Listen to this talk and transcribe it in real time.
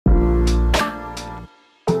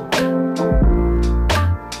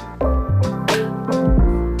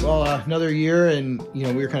another year, and you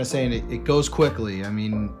know, we were kind of saying it goes quickly. I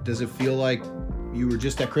mean, does it feel like you were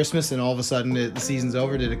just at Christmas and all of a sudden the season's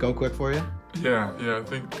over? Did it go quick for you? Yeah, I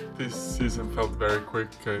think this season felt very quick.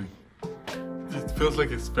 It feels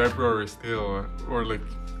like it's February still, or like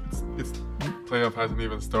it's playoff hasn't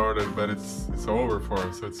even started, but it's over for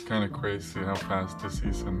us. So it's kind of crazy how fast the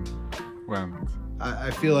season went.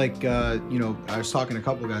 I feel like, you know, I was talking to a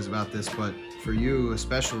couple guys about this, but for you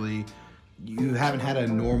especially, you haven't had a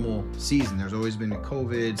normal season. There's always been a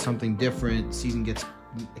COVID, something different, season gets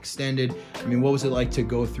extended. I mean, what was it like to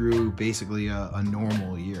go through basically a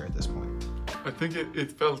normal year at this point? I think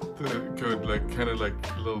it felt good, like kind of like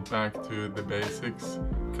a little back to the basics,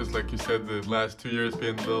 because like you said, the last 2 years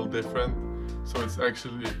been a little different. So it's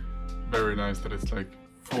actually very nice that it's like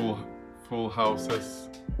full houses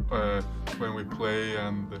when we play,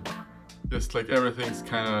 and just like everything's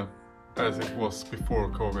kind of as it was before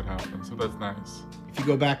COVID happened. So that's nice. If you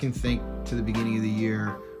go back and think to the beginning of the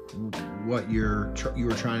year, what you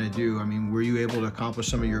were trying to do, I mean, were you able to accomplish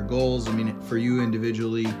some of your goals? I mean, for you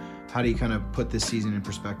individually, how do you kind of put this season in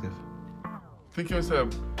perspective? I think it was a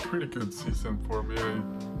pretty good season for me.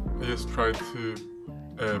 I just tried to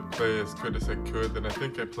play as good as I could, and I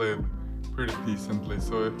think I played pretty decently,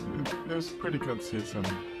 so it was a pretty good season.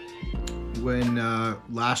 When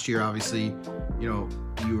last year, obviously, you know,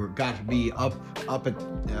 you got to be up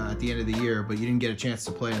at the end of the year, but you didn't get a chance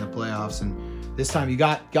to play in the playoffs, and this time you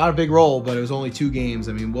got a big role, but it was only 2 games.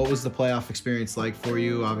 I mean, what was the playoff experience like for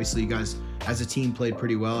you? Obviously, you guys as a team played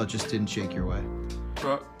pretty well. It just didn't shake your way.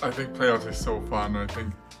 Well, I think playoffs is so fun. I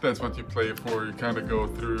think that's what you play for. You kind of go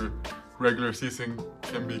through regular season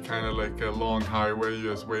can be kind of like a long highway.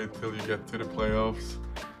 You just wait till you get to the playoffs.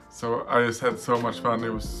 So I just had so much fun.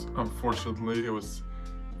 It was, unfortunately, it was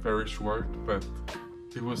very short, but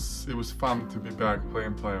it was fun to be back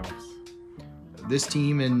playing playoffs. This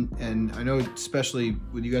team, and I know especially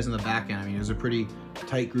with you guys on the back end, I mean, it was a pretty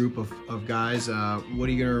tight group of guys. What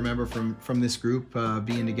are you going to remember from this group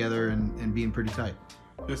being together and being pretty tight?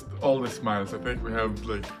 Just all the smiles. I think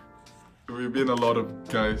we've been a lot of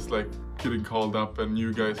guys like getting called up and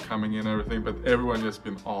new guys coming in and everything, but everyone just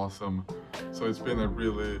been awesome. So it's been a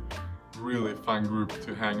really, really fun group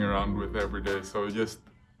to hang around with every day. So just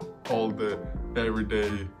all the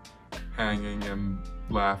everyday hanging and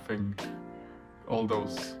laughing, all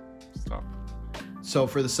those stuff. So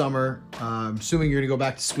for the summer, assuming you're gonna go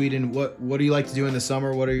back to Sweden, what do you like to do in the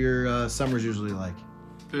summer? What are your summers usually like?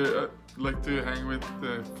 I like to hang with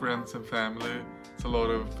friends and family. It's a lot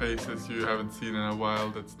of faces you haven't seen in a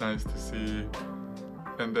while. That's nice to see.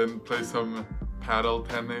 And then play some paddle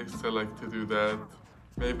tennis. I like to do that.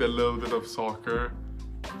 Maybe a little bit of soccer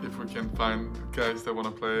if we can find guys that want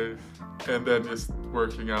to play. And then just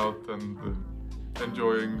working out and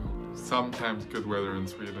enjoying sometimes good weather in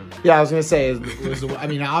Sweden. Yeah, I was gonna say, I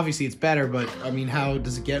mean, obviously it's better, but I mean, how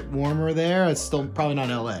does it get warmer there? It's still probably not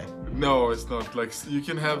LA. No, it's not. Like, you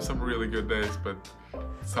can have some really good days, but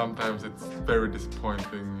sometimes it's very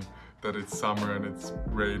disappointing that it's summer and it's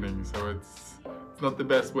raining. So it's not the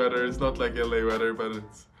best weather. It's not like LA weather, but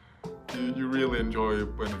it's you really enjoy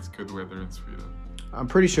it when it's good weather in Sweden. I'm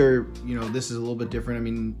pretty sure, you know, this is a little bit different. I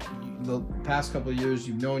mean, the past couple of years,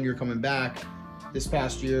 you've known you're coming back. This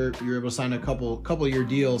past year, you were able to sign a couple year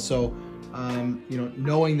deals. So, you know,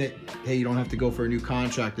 knowing that, hey, you don't have to go for a new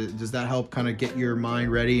contract, does that help kind of get your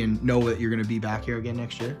mind ready and know that you're going to be back here again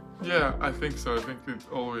next year? Yeah, I think so. I think it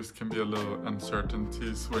always can be a little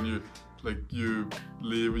uncertainties when you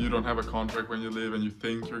leave. You don't have a contract when you leave and you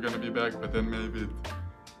think you're going to be back, but then maybe it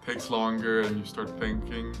takes longer and you start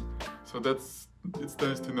thinking. So it's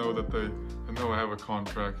nice to know that I know I have a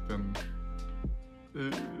contract, and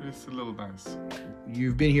it's a little nice.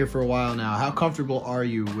 You've been here for a while now. How comfortable are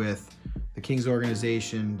you with the Kings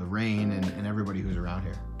organization, the Reign, and everybody who's around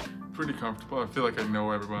here? Pretty comfortable. I feel like I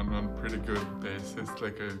know everyone on a pretty good basis.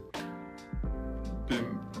 Like, I've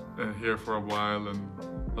been here for a while, and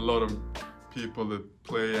a lot of people that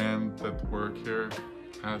play and that work here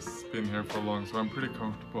has been here for long, so I'm pretty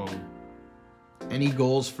comfortable. Any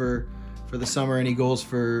goals for the summer? Any goals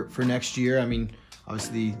for next year? I mean,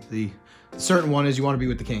 obviously the certain one is you want to be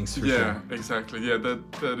with the Kings. For sure. Exactly. Yeah,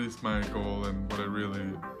 that is my goal and what I really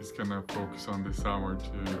is gonna focus on this summer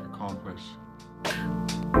to accomplish.